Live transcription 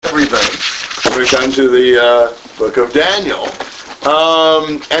everything. We've come to the book of Daniel.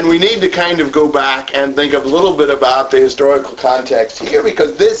 And we need to kind of go back and think a little bit about the historical context here,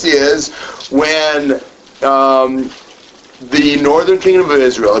 because this is when the northern kingdom of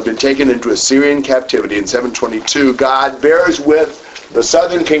Israel had been taken into Assyrian captivity in 722. God bears with the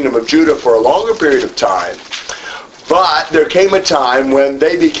southern kingdom of Judah for a longer period of time. But there came a time when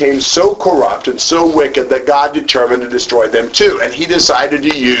they became so corrupt and so wicked that God determined to destroy them too. And he decided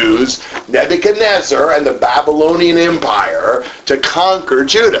to use Nebuchadnezzar and the Babylonian Empire to conquer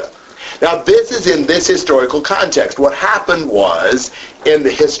Judah. Now this is in this historical context. What happened was, in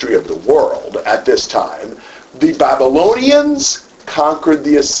the history of the world at this time, the Babylonians conquered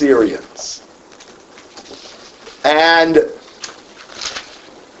the Assyrians. And,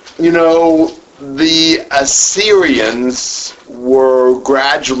 the Assyrians were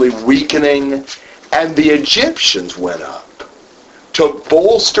gradually weakening, and the Egyptians went up to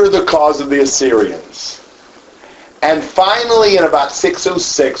bolster the cause of the Assyrians. And finally, in about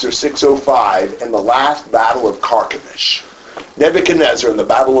 606 or 605, in the last battle of Carchemish, Nebuchadnezzar and the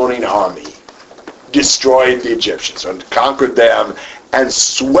Babylonian army destroyed the Egyptians and conquered them and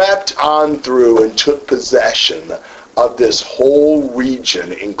swept on through and took possession of this whole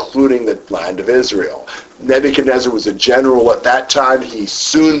region, including the land of Israel. Nebuchadnezzar was a general at that time. He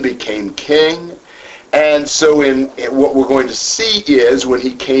soon became king. And so in what we're going to see is, when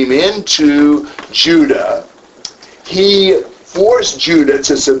he came into Judah, he forced Judah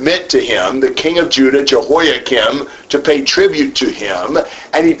to submit to him, the king of Judah, Jehoiakim, to pay tribute to him.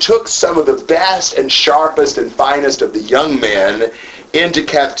 And he took some of the best and sharpest and finest of the young men into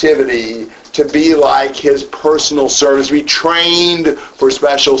captivity to be like his personal servants, be trained for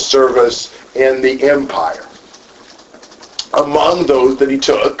special service in the empire. Among those that he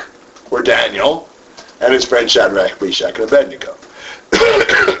took were Daniel and his friend Shadrach, Meshach, and Abednego.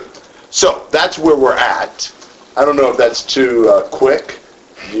 So that's where we're at. I don't know if that's too quick.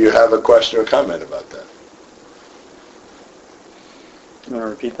 Do you have a question or comment about that? You want to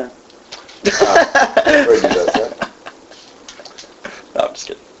repeat that? Where did that say? No, I'm just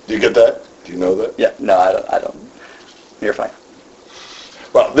kidding. Do you get that? Do you know that? Yeah, no, I don't. You're fine.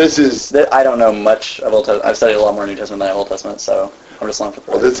 Well, this is... I don't know much of Old Testament. I've studied a lot more New Testament than Old Testament, so I'm just looking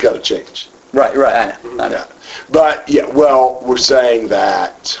for... Well, this has got to change. Right, I know. Yeah. But, we're saying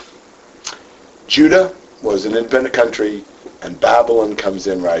that Judah was an independent country, and Babylon comes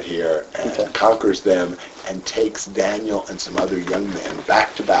in right here and conquers them and takes Daniel and some other young men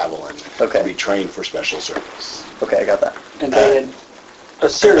back to Babylon to be trained for special service. Okay, I got that. And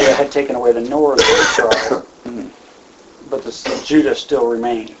Assyria had taken away the northern tribe, but Judah still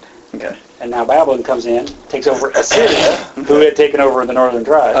remained. Okay. And now Babylon comes in, takes over Assyria, who had taken over the northern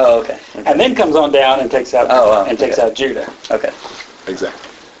tribe. Oh, okay. And then comes on down and takes out takes out Judah. Okay. Exactly.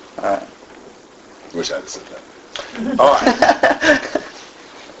 All right. Wish I'd said that. All right.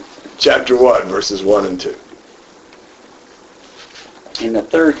 Chapter 1, verses 1 and 2. In the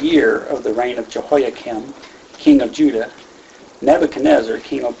 3rd year of the reign of Jehoiakim, king of Judah, Nebuchadnezzar,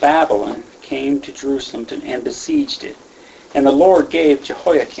 king of Babylon, came to Jerusalem and besieged it. And the Lord gave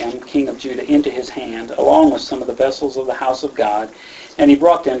Jehoiakim, king of Judah, into his hand, along with some of the vessels of the house of God, and he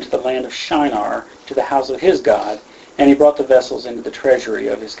brought them to the land of Shinar, to the house of his God, and he brought the vessels into the treasury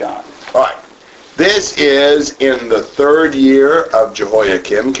of his God. All right. This is in the 3rd year of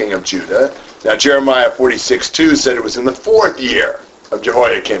Jehoiakim, king of Judah. Now, Jeremiah 46:2 said it was in the 4th year of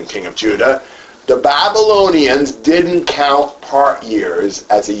Jehoiakim, king of Judah. The Babylonians didn't count part years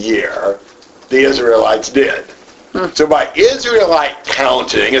as a year. The Israelites did. So by Israelite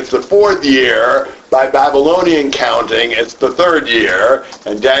counting, it's the 4th year. By Babylonian counting, it's the 3rd year.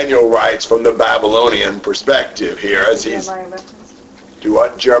 And Daniel writes from the Babylonian perspective here as he's... Do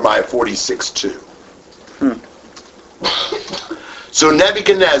what? Jeremiah 46:2. So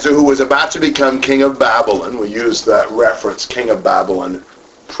Nebuchadnezzar, who was about to become king of Babylon, we use that reference, king of Babylon,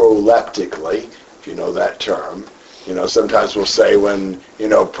 proleptically, if you know that term. Sometimes we'll say when,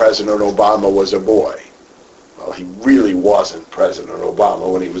 President Obama was a boy. Well, he really wasn't President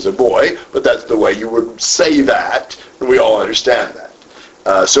Obama when he was a boy, but that's the way you would say that, and we all understand that.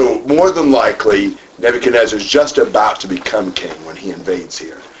 So more than likely, Nebuchadnezzar is just about to become king when he invades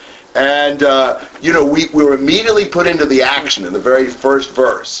here. And, we were immediately put into the action in the very first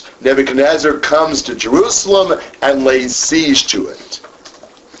verse. Nebuchadnezzar comes to Jerusalem and lays siege to it.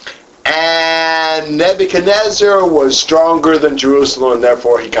 And Nebuchadnezzar was stronger than Jerusalem, and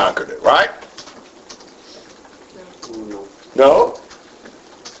therefore he conquered it, right? No?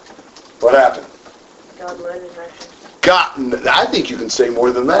 What happened? God led his action. God, I think you can say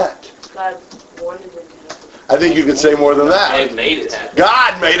more than that. God wanted it to happen. I think you could say more than that. God made it happen.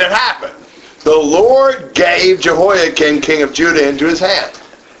 God made it happen. The Lord gave Jehoiakim, king of Judah, into his hand.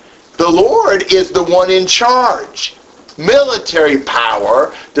 The Lord is the one in charge. Military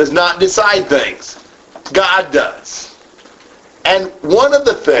power does not decide things. God does. And one of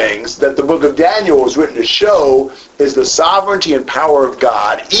the things that the book of Daniel was written to show is the sovereignty and power of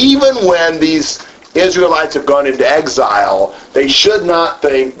God. Even when these Israelites have gone into exile, they should not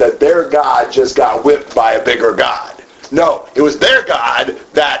think that their God just got whipped by a bigger God. No, it was their God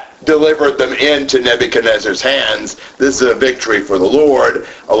that delivered them into Nebuchadnezzar's hands. This is a victory for the Lord.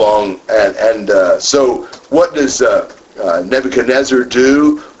 So what does Nebuchadnezzar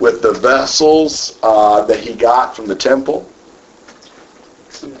do with the vessels that he got from the temple?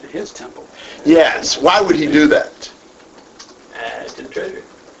 Send them to his temple. Yes. Why would he do that? Add to the treasure.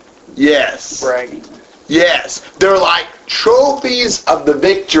 Yes. Bragging. Yes. They're like trophies of the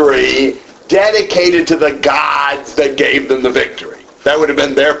victory dedicated to the gods that gave them the victory. That would have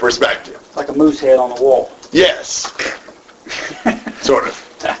been their perspective. Like a moose head on the wall. Yes. Sort of.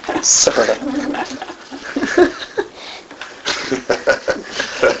 Sort of.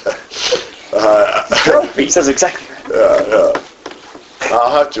 He says exactly right. Yeah.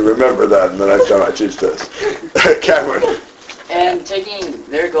 I'll have to remember that the next time I teach this. Cameron. And taking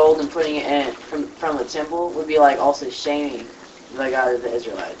their gold and putting it in from the temple would be like also shaming the God of the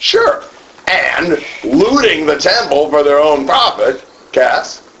Israelites. Sure. And looting the temple for their own profit.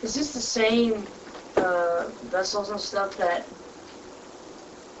 Cass? Is this the same vessels and stuff that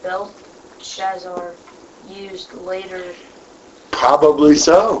Belshazzar used later? Probably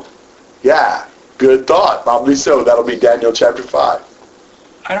so. Yeah. Good thought. Probably so. That'll be Daniel chapter 5.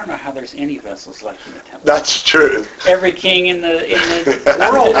 I don't know how there's any vessels left in the temple. That's true. Every king in the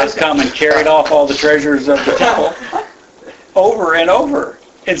world has come and carried off all the treasures of the temple over and over.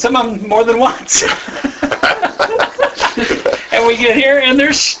 And some of them more than once. And we get here and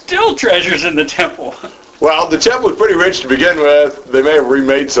there's still treasures in the temple. Well, the temple was pretty rich to begin with. They may have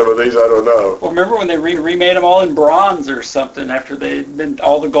remade some of these. I don't know. Well, remember when they remade them all in bronze or something after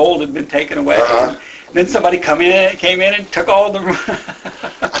all the gold had been taken away? Uh-huh. And then somebody came in and took all the...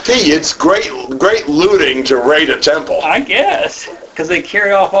 I tell you, it's great looting to raid a temple. I guess, because they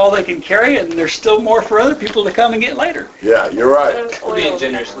carry off all they can carry, and there's still more for other people to come and get later. Yeah, you're right. We're being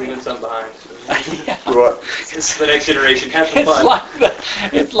generous, leaving some behind. Yeah. What? It's the next generation. Have some fun.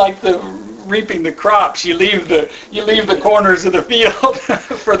 It's like the reaping the crops. You leave the corners of the field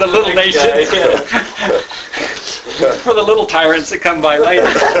for the little nations, for the little tyrants that come by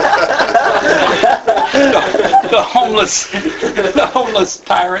later. the homeless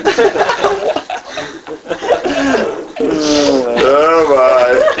tyrants. Oh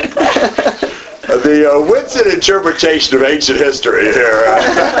my. The Whitson interpretation of ancient history here.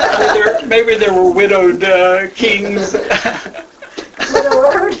 Maybe there were widowed kings.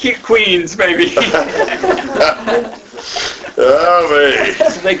 Queens, maybe. Oh, me.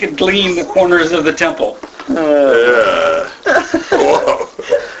 So they could glean the corners of the temple. Yeah. Whoa.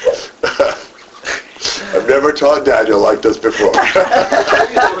 I've never taught Daniel like this before. We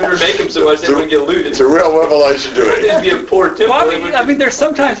were making so much that we get looted. It's a real revelation to me. It'd be a poor temple. Well, I mean, there's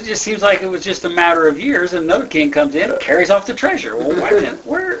sometimes it just seems like it was just a matter of years, and another king comes in and carries off the treasure. Well, why didn't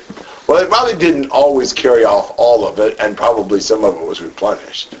where? Well, they probably didn't always carry off all of it, and probably some of it was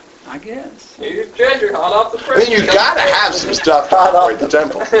replenished. I guess. Here's your treasure, hot off the I press. mean, you got to have some stuff to operate the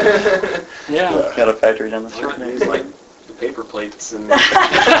temple. Yeah. Got a factory down the street. It's like the paper plates and...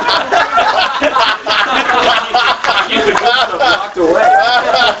 You would have walked away.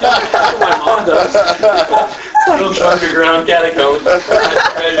 That's what my mom does. Little underground catacombs.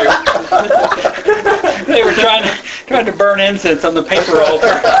 They were trying to burn incense on the paper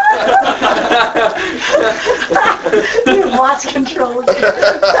altar. You have lots of control.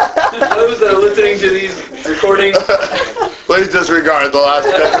 Those that are listening to these recordings, Please disregard the last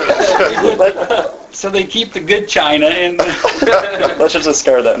 10 minutes. So they keep the good china in. Let's just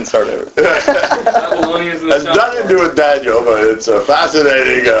discard that and start over. Babylonians and It's nothing to do with Daniel, but it's a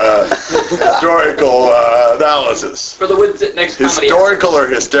fascinating historical analysis. for the wood sit next to somebody else. Historical or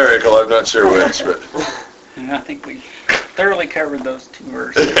hysterical, I'm not sure which, but And I think we thoroughly covered those two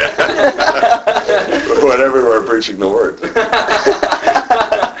verses. whenever we're preaching the word.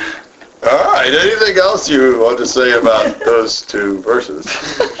 All right, anything else you want to say about those two verses?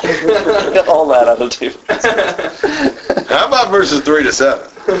 Get all that out of 2. How about verses 3 to 7?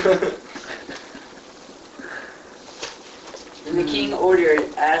 Then the king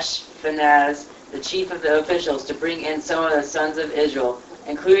ordered Ashpenaz, the chief of the officials, to bring in some of the sons of Israel,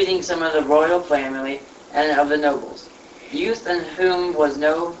 including some of the royal family and of the nobles, youth in whom was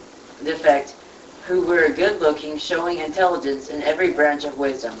no defect, who were good-looking, showing intelligence in every branch of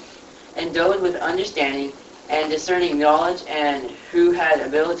wisdom, endowed with understanding and discerning knowledge, and who had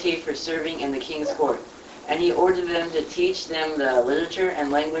ability for serving in the king's court. And he ordered them to teach them the literature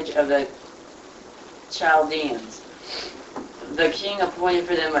and language of the Chaldeans. The king appointed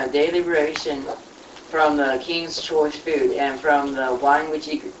for them a daily ration from the king's choice food and from the wine which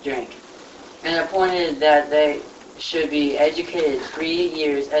he drank, and appointed that they should be educated 3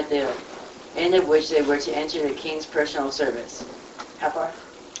 years, at the end of which they were to enter the king's personal service. How far?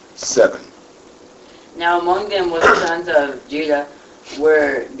 7. Now among them was the sons of Judah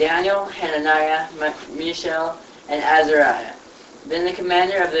were Daniel, Hananiah, Mishael, and Azariah. Then the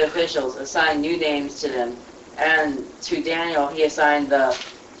commander of the officials assigned new names to them, and to Daniel he assigned the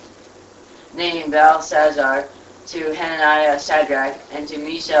name Belshazzar, to Hananiah Shadrach, and to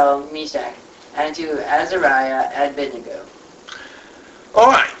Mishael Meshach, and to Azariah Abednego.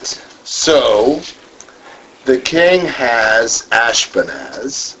 Alright, so the king has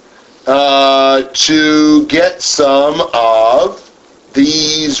Ashpenaz to get some of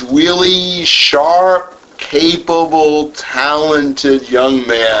these really sharp, capable, talented young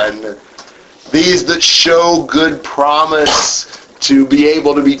men, these that show good promise to be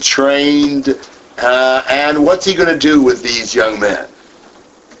able to be trained, and what's he going to do with these young men?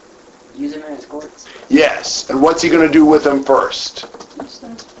 Use them in his courts. Yes, and what's he going to do with them first?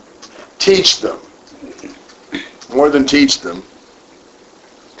 Teach them. More than teach them.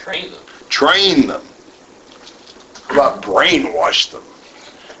 Train them. Train them. How about brainwash them?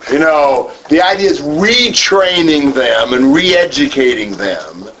 You know, the idea is retraining them and re-educating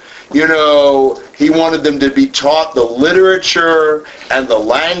them. You know, he wanted them to be taught the literature and the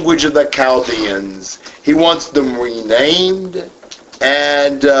language of the Chaldeans. He wants them renamed,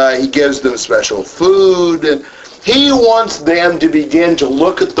 and he gives them special food. He wants them to begin to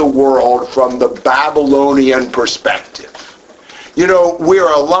look at the world from the Babylonian perspective. You know,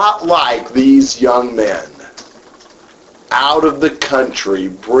 we're a lot like these young men out of the country,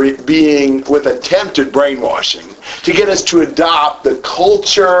 being with attempted brainwashing to get us to adopt the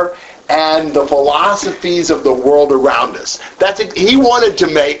culture and the philosophies of the world around us. He wanted to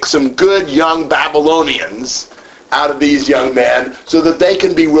make some good young Babylonians out of these young men so that they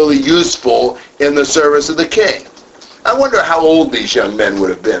can be really useful in the service of the king. I wonder how old these young men would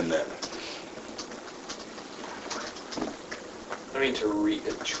have been then. I mean,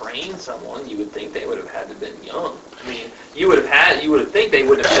 to train someone, you would think they would have had to have been young. I mean, you would think they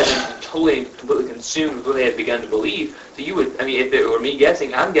would have been completely consumed with what they had begun to believe. So you would, I mean, if it were me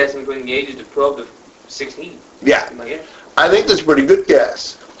guessing, I'm guessing between the ages of 12 to 16. Yeah. Guess. I think that's a pretty good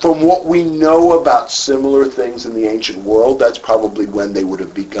guess. From what we know about similar things in the ancient world, that's probably when they would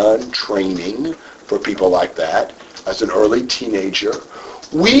have begun training for people like that as an early teenager.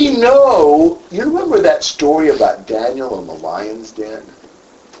 We know, you remember that story about Daniel and the lion's den?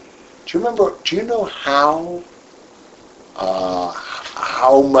 Do you know how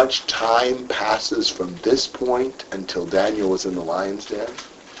much time passes from this point until Daniel was in the lion's den?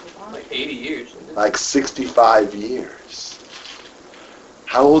 Like 80 years. Like 65 years.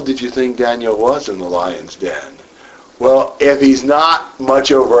 How old did you think Daniel was in the lion's den? Well, if he's not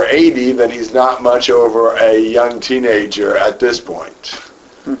much over 80, then he's not much over a young teenager at this point.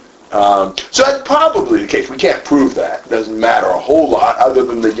 So that's probably the case. We can't prove that. It doesn't matter a whole lot, other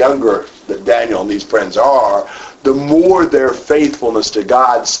than the younger that Daniel and these friends are, the more their faithfulness to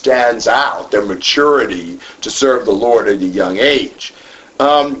God stands out, their maturity to serve the Lord at a young age.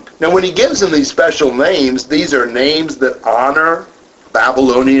 Now, when he gives them these special names, these are names that honor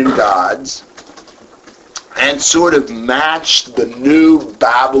Babylonian gods and sort of match the new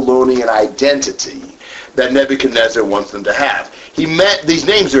Babylonian identity that Nebuchadnezzar wants them to have. These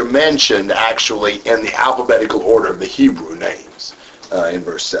names are mentioned actually in the alphabetical order of the Hebrew names in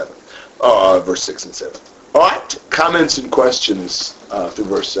verse 6 and 7. All right, comments and questions through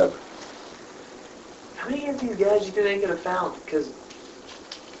verse 7. How many of these guys do you think they could have found? Because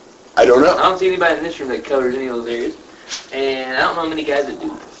I don't know. I don't see anybody in this room that covers any of those areas, and I don't know many guys that do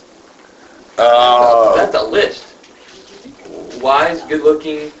this. That's a list. Wise,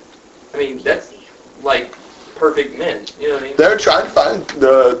 good-looking. I mean, that's like perfect men. You know what I mean? They're trying to find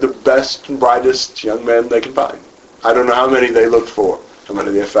the best and brightest young men they can find. I don't know how many they looked for, how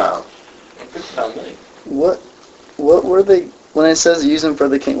many they found. How many? What were they, when it says use them for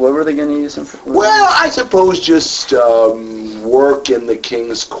the king, what were they going to use them for? Well, I suppose just work in the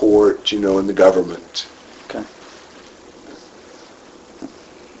king's court, in the government. Okay.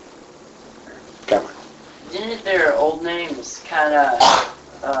 Cameron. Didn't their old names kind of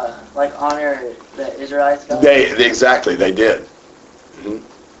like honor the Israelites? Exactly, they did. Mm-hmm.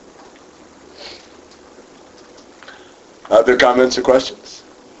 Other comments or questions?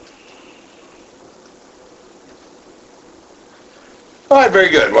 All right, very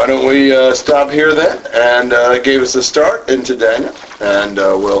good. Why don't we stop here then, and gave us a start into Daniel, and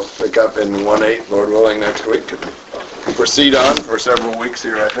we'll pick up in 1:8, Lord willing, next week, and proceed on for several weeks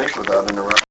here, I think, without interruption.